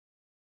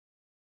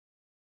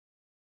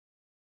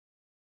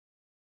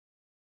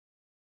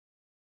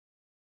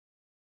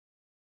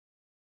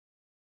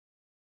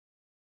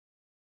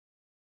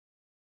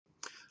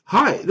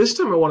Hi, this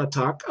time I want to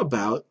talk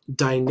about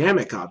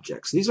dynamic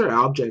objects. These are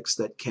objects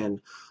that can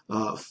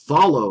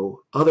follow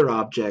other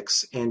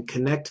objects and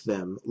connect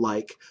them,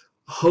 like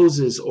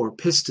hoses or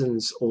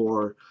pistons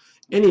or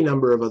any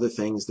number of other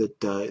things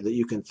that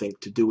you can think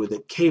to do with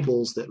it,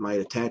 cables that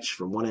might attach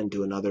from one end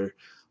to another,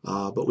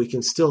 but we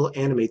can still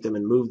animate them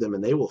and move them,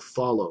 and they will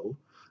follow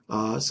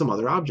some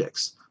other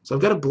objects. So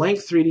I've got a blank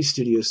 3D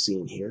Studio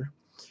scene here,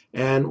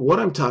 and what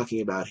I'm talking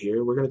about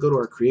here, we're going to go to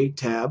our Create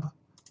tab,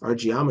 our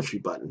Geometry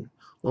button.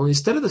 Well,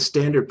 instead of the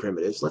standard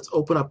primitives, let's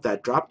open up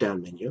that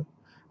drop-down menu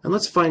and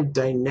let's find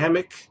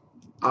dynamic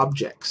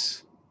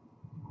objects.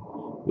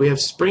 We have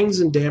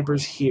springs and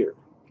dampers here.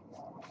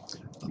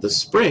 The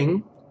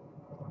spring,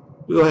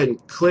 we go ahead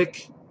and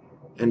click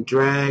and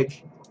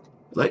drag,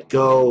 let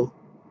go,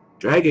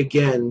 drag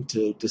again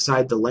to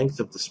decide the length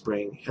of the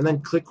spring, and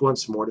then click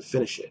once more to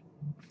finish it.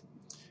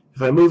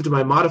 If I move to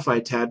my Modify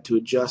tab to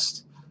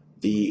adjust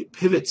the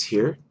pivots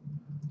here,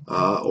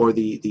 or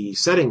the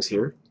settings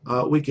here,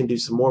 we can do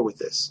some more with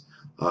this.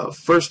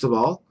 First of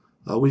all,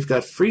 we've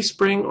got free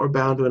spring or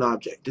bound to an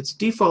object. It's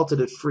defaulted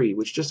at free,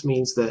 which just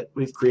means that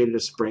we've created a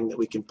spring that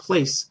we can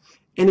place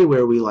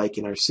anywhere we like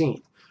in our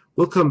scene.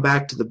 We'll come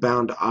back to the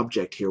bound to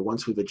object here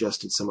once we've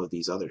adjusted some of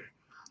these other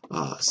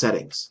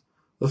settings.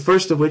 The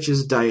first of which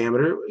is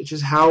diameter, which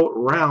is how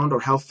round or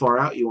how far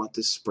out you want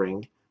this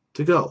spring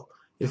to go.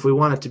 If we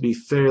want it to be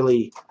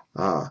fairly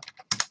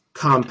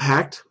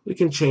compact, we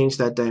can change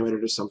that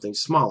diameter to something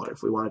smaller.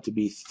 If we want it to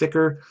be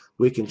thicker,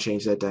 we can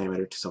change that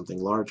diameter to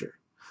something larger.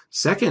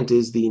 Second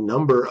is the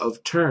number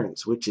of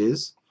turns, which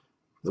is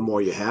the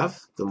more you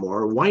have, the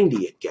more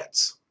windy it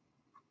gets.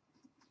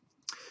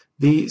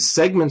 The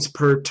segments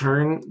per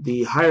turn,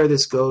 the higher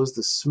this goes,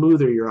 the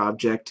smoother your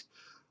object.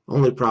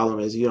 Only problem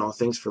is,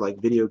 things for like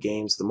video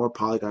games, the more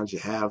polygons you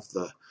have,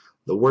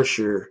 the worse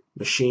your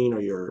machine or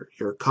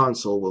your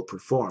console will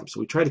perform. So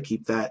we try to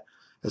keep that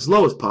as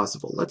low as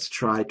possible. Let's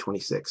try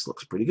 26.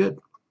 Looks pretty good.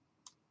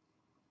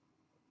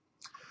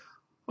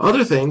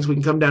 Other things, we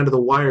can come down to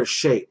the wire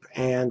shape,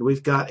 and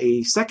we've got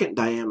a second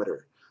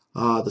diameter.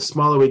 The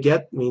smaller we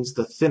get means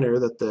the thinner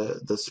that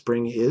the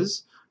spring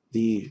is.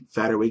 The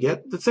fatter we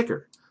get, the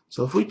thicker.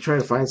 So if we try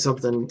to find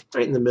something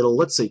right in the middle,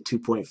 let's say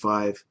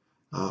 2.5,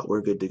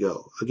 we're good to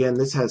go. Again,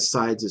 this has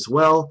sides as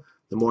well.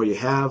 The more you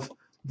have,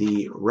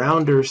 the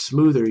rounder,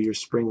 smoother your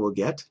spring will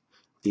get.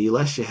 The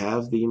less you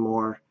have, the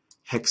more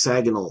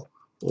hexagonal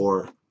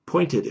or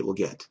pointed it will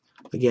get.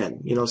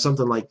 Again,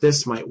 something like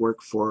this might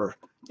work for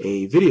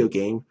a video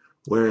game,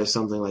 whereas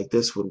something like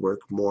this would work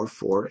more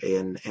for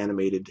an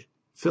animated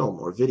film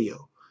or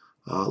video.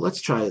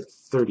 Let's try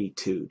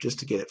 32 just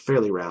to get it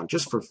fairly round,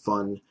 just for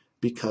fun,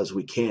 because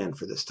we can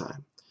for this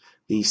time.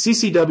 The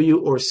CCW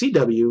or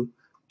CW,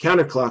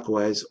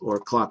 counterclockwise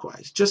or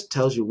clockwise, just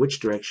tells you which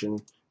direction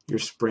your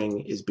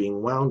spring is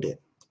being wound in.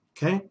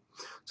 Okay?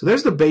 So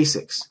there's the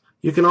basics.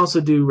 You can also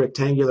do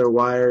rectangular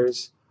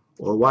wires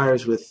or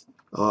wires with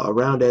a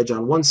round edge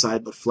on one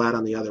side but flat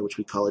on the other, which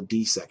we call a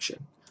D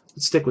section.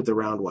 Let's stick with the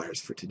round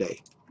wires for today.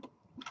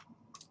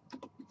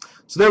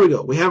 So there we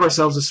go. We have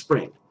ourselves a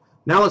spring.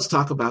 Now let's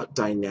talk about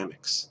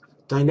dynamics.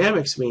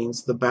 Dynamics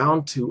means the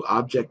bound to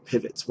object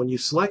pivots. When you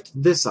select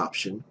this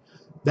option,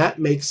 that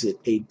makes it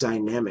a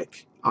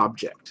dynamic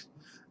object.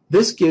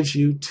 This gives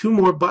you two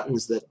more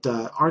buttons that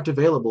aren't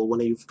available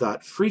when you've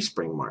got free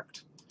spring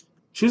marked.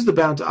 Choose the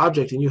bound to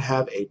object and you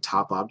have a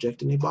top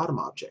object and a bottom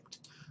object.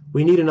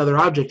 We need another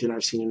object in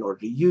our scene in order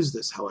to use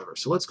this, however.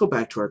 So let's go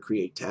back to our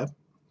Create tab.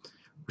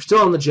 We're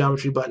still on the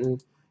Geometry button,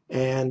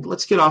 and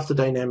let's get off the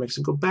dynamics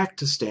and go back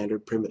to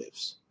standard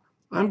primitives.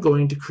 I'm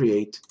going to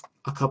create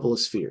a couple of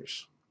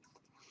spheres.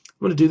 I'm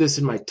going to do this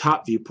in my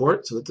top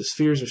viewport so that the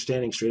spheres are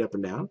standing straight up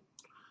and down.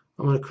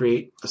 I'm going to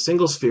create a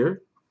single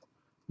sphere.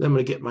 Then I'm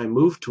going to get my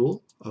Move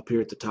tool up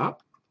here at the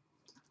top.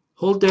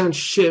 Hold down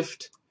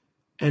Shift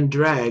and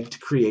drag to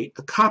create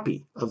a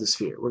copy of the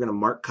sphere. We're going to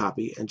mark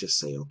copy and just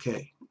say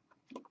OK.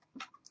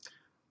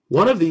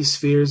 One of these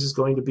spheres is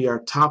going to be our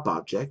top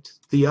object,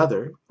 the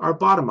other our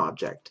bottom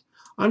object.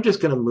 I'm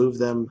just going to move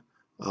them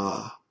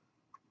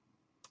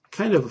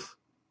kind of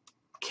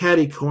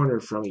catty-corner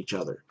from each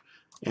other,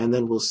 and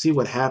then we'll see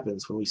what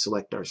happens when we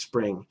select our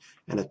spring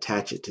and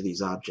attach it to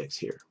these objects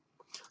here.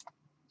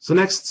 So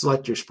next,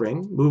 select your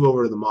spring, move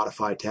over to the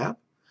Modify tab,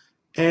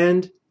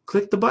 and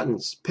click the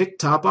buttons. Pick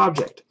top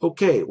object.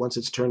 OK, once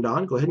it's turned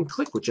on, go ahead and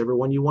click whichever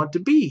one you want to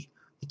be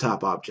the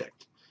top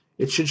object.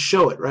 It should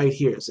show it right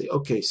here. Say,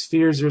 OK,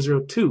 sphere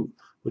 002,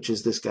 which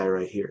is this guy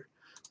right here.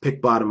 Pick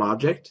bottom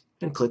object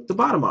and click the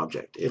bottom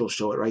object. It'll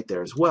show it right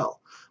there as well.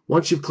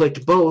 Once you've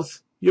clicked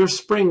both, your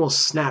spring will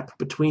snap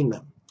between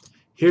them.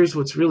 Here's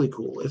what's really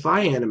cool. If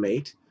I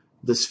animate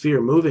the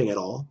sphere moving at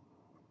all,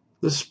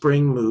 the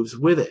spring moves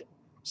with it.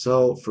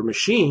 So for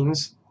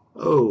machines,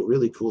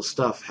 really cool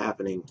stuff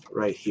happening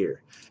right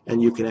here.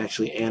 And you can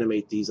actually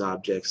animate these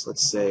objects.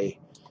 Let's say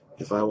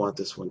if I want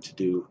this one to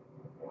do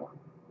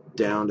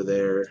down to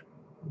there,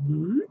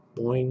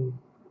 boing,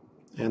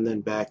 and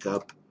then back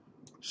up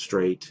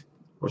straight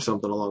or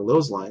something along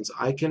those lines,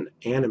 I can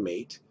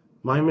animate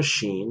my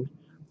machine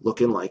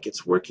looking like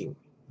it's working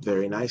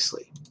very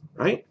nicely,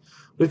 right?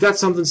 We've got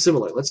something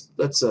similar.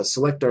 Let's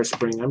select our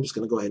spring. I'm just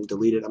going to go ahead and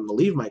delete it. I'm going to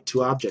leave my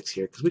two objects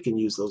here because we can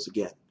use those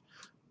again.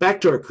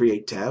 Back to our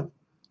Create tab.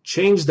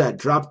 Change that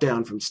drop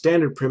down from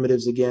standard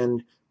primitives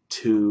again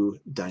to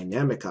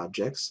dynamic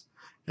objects.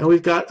 And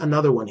we've got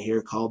another one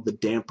here called the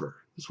damper.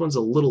 This one's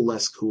a little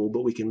less cool,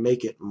 but we can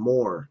make it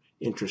more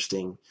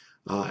interesting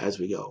as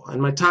we go.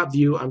 On my top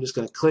view, I'm just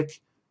going to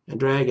click and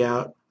drag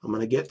out. I'm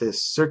going to get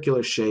this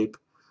circular shape.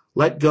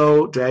 Let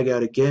go, drag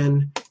out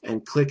again,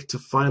 and click to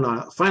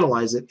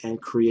finalize it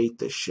and create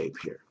this shape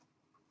here.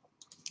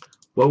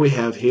 What we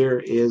have here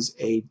is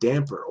a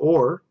damper,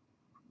 or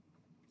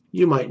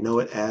you might know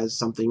it as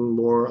something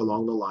more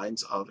along the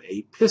lines of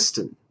a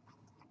piston.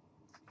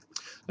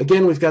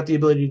 Again, we've got the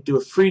ability to do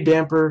a free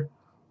damper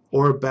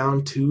or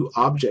bound to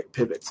object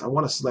pivots. I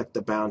want to select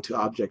the bound to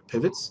object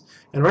pivots,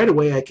 and right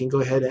away I can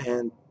go ahead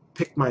and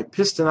pick my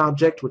piston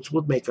object, which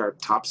will make our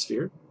top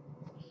sphere.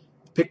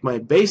 Pick my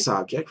base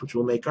object, which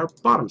will make our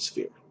bottom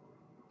sphere.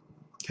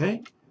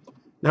 Okay?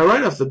 Now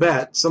right off the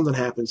bat, something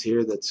happens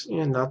here that's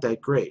not that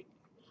great.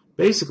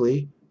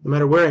 Basically, no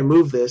matter where I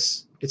move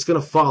this, it's going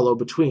to follow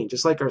between,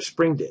 just like our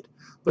spring did.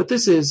 But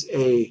this is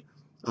a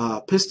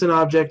piston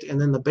object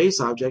and then the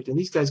base object, and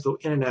these guys go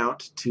in and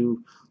out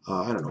to,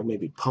 I don't know,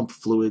 maybe pump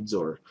fluids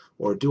or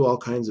do all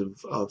kinds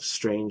of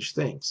strange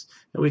things.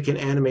 And we can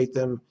animate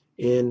them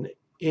in,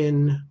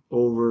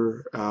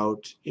 over,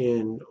 out,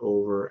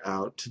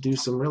 to do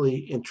some really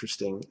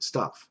interesting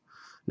stuff.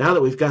 Now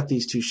that we've got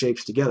these two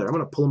shapes together, I'm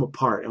going to pull them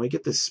apart, and we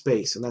get this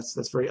space, and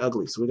that's very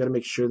ugly. So we've got to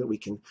make sure that we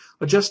can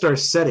adjust our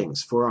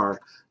settings for our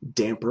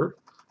damper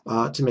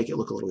to make it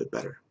look a little bit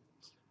better.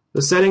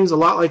 The settings, a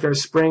lot like our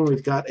spring,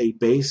 we've got a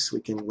base. We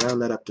can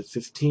round that up to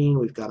 15.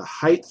 We've got a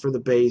height for the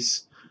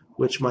base,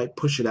 which might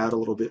push it out a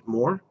little bit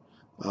more.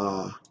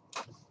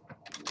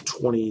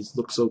 20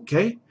 looks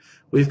okay.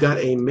 We've got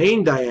a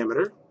main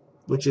diameter,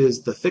 which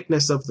is the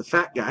thickness of the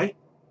fat guy.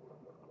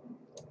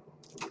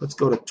 Let's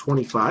go to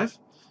 25.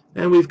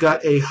 And we've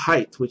got a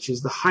height, which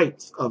is the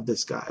height of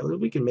this guy.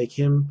 We can make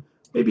him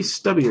maybe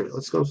stubbier.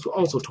 Let's go to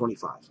also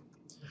 25.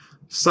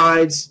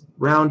 Sides,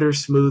 rounder,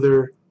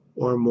 smoother,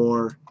 or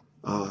more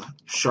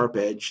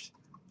sharp-edged,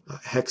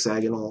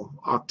 hexagonal,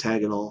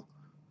 octagonal,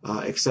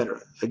 etc.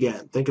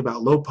 Again, think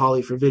about low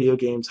poly for video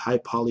games, high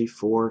poly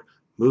for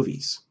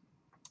movies.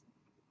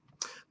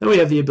 Then we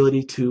have the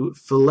ability to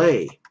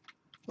fillet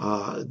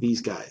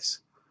these guys.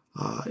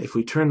 If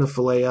we turn the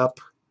fillet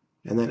up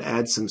and then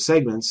add some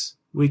segments,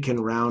 we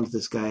can round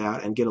this guy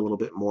out and get a little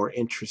bit more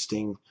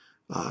interesting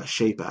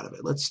shape out of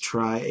it. Let's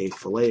try a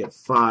fillet of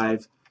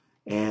 5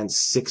 and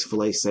 6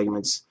 fillet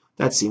segments.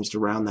 That seems to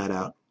round that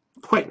out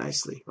quite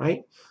nicely,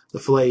 right? The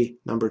fillet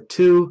number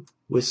 2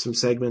 with some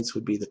segments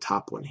would be the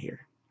top one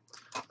here.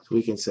 So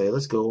we can say,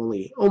 let's go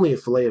only a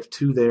fillet of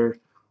 2 there,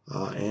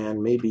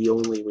 and maybe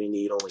we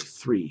need only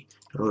 3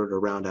 in order to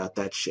round out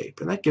that shape.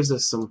 And that gives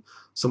us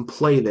some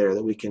play there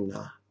that we can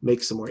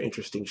make some more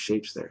interesting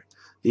shapes there.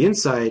 The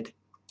inside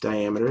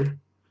diameter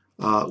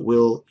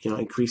will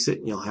increase it,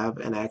 and you'll have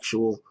an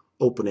actual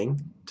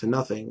opening to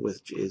nothing,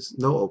 which is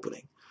no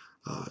opening.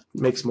 It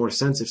makes more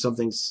sense if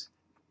something's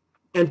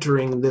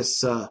entering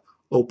this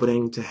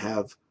opening to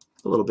have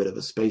a little bit of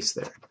a space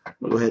there.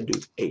 We'll go ahead and do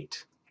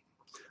 8.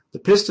 The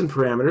piston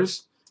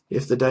parameters,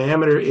 if the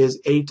diameter is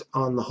 8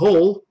 on the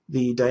hole,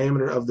 the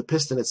diameter of the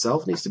piston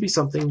itself needs to be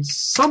something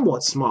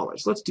somewhat smaller.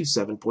 So let's do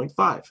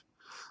 7.5.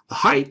 The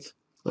height,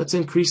 let's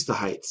increase the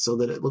height so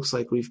that it looks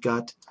like we've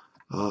got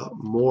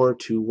more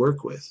to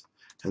work with.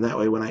 And that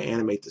way when I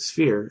animate the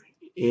sphere,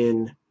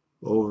 in,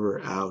 over,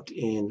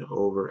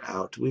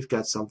 out, we've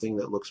got something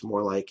that looks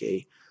more like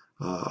a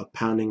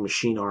pounding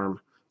machine arm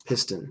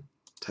piston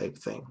type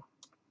thing.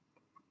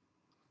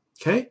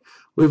 Okay,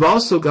 we've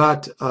also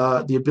got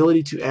the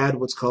ability to add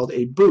what's called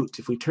a boot.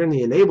 If we turn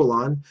the enable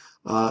on,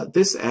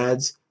 this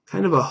adds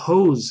kind of a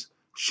hose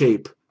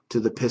shape to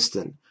the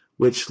piston,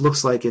 which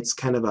looks like it's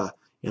kind of a,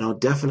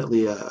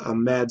 definitely a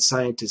mad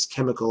scientist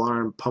chemical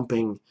arm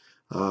pumping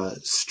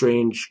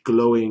strange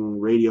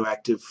glowing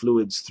radioactive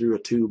fluids through a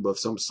tube of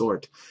some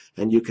sort,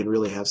 and you can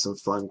really have some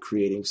fun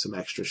creating some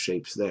extra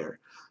shapes there.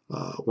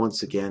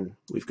 Once again,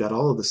 we've got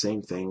all of the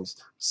same things.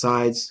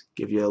 Sides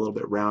give you a little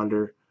bit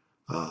rounder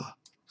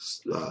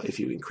if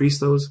you increase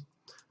those.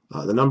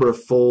 The number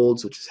of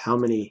folds, which is how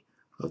many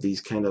of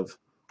these kind of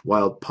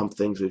wild pump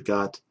things we've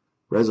got.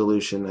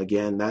 Resolution,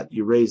 again, that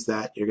you raise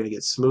that, you're going to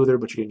get smoother,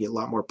 but you're going to get a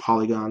lot more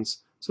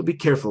polygons. So be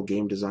careful,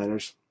 game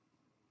designers.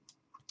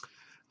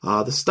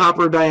 The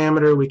stopper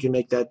diameter, we can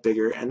make that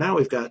bigger, and now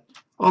we've got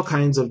all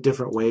kinds of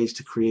different ways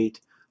to create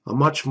a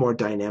much more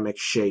dynamic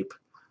shape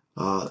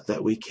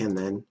that we can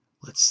then,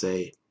 let's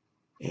say,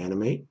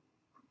 animate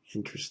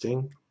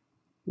interesting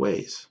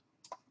ways.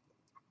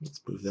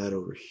 Let's move that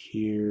over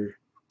here.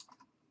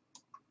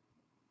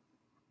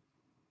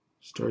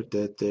 Start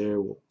that there.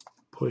 We'll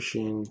push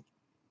in,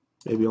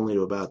 maybe only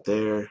to about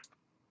there.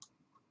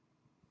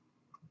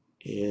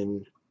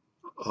 In,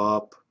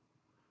 up,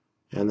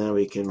 and then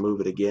we can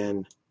move it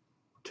again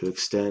to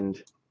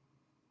extend.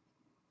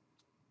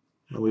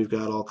 And we've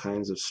got all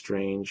kinds of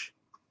strange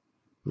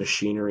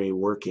machinery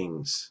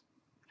workings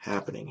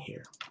happening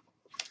here.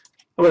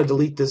 I'm going to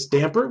delete this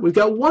damper. We've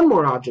got one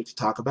more object to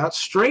talk about.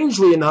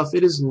 Strangely enough,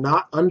 it is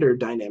not under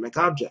dynamic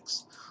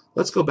objects.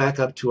 Let's go back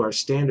up to our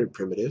standard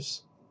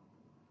primitives.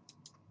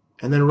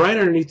 And then right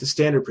underneath the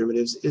standard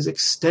primitives is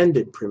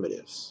extended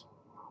primitives,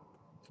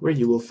 where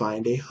you will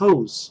find a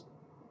hose.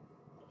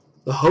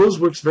 The hose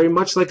works very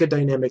much like a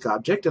dynamic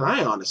object, and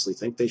I honestly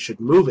think they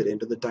should move it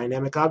into the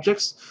dynamic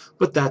objects,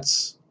 but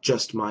that's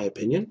just my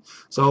opinion.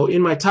 So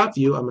in my top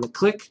view, I'm going to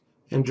click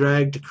and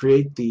drag to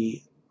create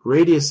the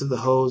radius of the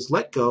hose,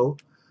 let go,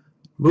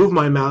 move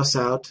my mouse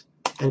out,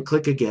 and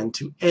click again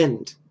to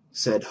end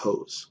said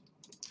hose.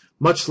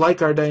 Much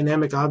like our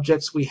dynamic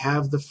objects, we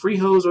have the free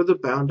hose or the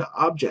bound to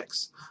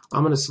objects.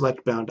 I'm going to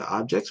select bound to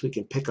objects. We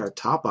can pick our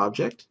top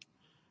object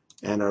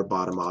and our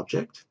bottom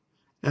object,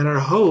 and our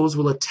hose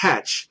will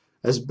attach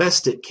as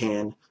best it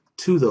can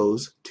to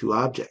those two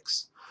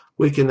objects.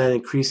 We can then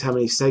increase how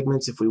many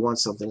segments if we want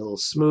something a little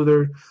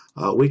smoother.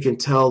 We can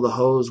tell the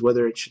hose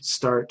whether it should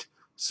start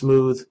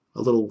smooth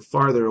a little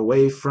farther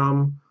away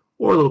from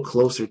or a little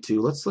closer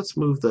to. Let's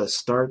move the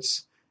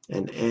starts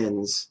and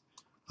ends.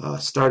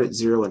 Start at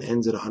 0 and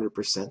ends at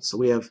 100%. So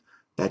we have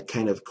that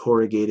kind of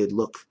corrugated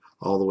look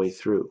all the way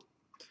through.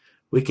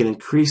 We can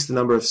increase the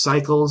number of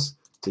cycles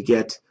to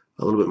get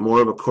a little bit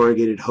more of a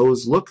corrugated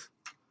hose look.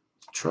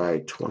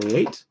 Try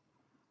 28.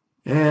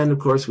 And of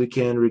course we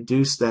can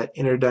reduce that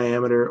inner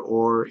diameter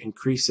or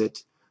increase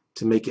it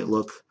to make it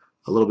look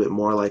a little bit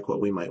more like what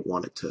we might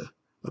want it to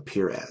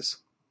appear as.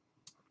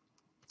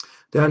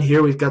 Down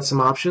here we've got some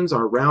options.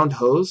 Our round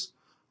hose,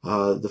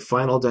 the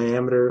final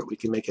diameter, we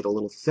can make it a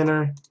little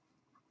thinner.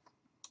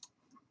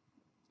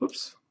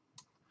 Oops.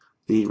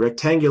 The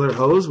rectangular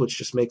hose, which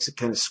just makes it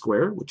kind of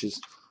square, which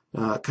is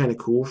kind of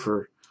cool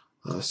for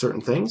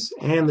certain things.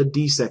 And the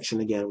D section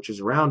again, which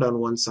is round on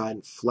one side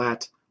and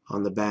flat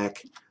on the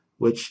back,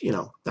 which, you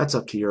know, that's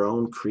up to your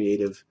own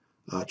creative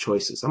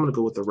choices. I'm going to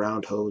go with the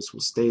round hose. We'll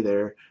stay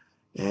there.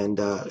 And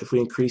if we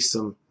increase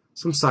some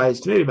size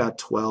to maybe about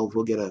 12,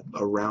 we'll get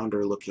a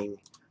rounder looking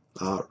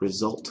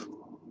result.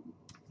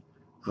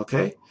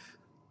 Okay.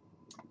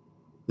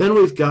 Then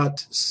we've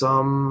got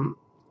some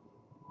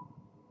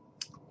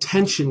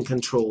tension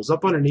controls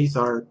up underneath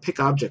our pick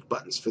object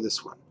buttons for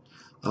this one.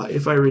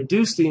 If I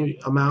reduce the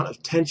amount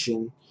of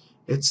tension,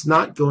 it's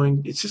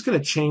just going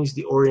to change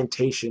the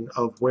orientation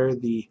of where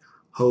the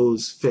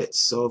hose fits.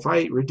 So if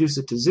I reduce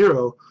it to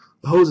 0,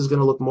 the hose is going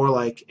to look more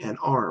like an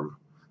arm,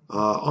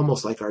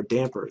 almost like our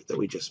damper that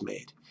we just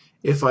made.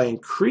 If I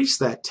increase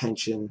that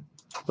tension,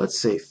 let's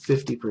say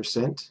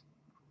 50%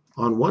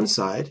 on one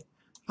side,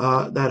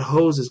 that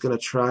hose is going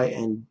to try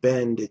and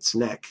bend its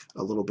neck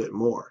a little bit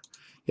more.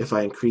 If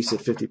I increase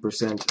it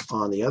 50%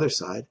 on the other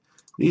side,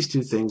 these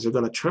two things are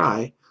going to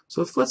try.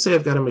 So if, let's say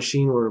I've got a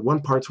machine where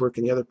one part's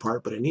working the other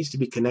part, but it needs to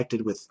be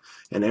connected with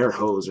an air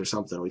hose or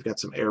something. We've got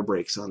some air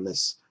brakes on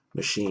this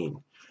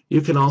machine.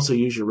 You can also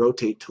use your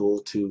rotate tool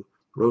to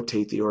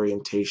rotate the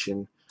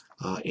orientation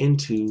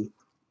into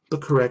the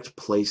correct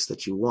place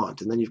that you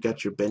want. And then you've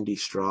got your bendy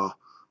straw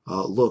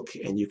look,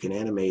 and you can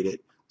animate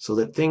it so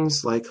that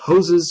things like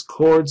hoses,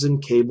 cords,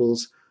 and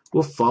cables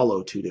will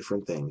follow two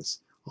different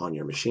things on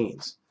your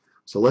machines.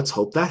 So let's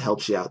hope that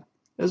helps you out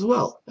as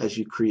well as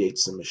you create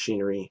some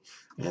machinery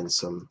and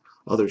some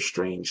other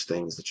strange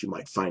things that you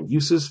might find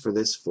uses for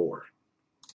this for.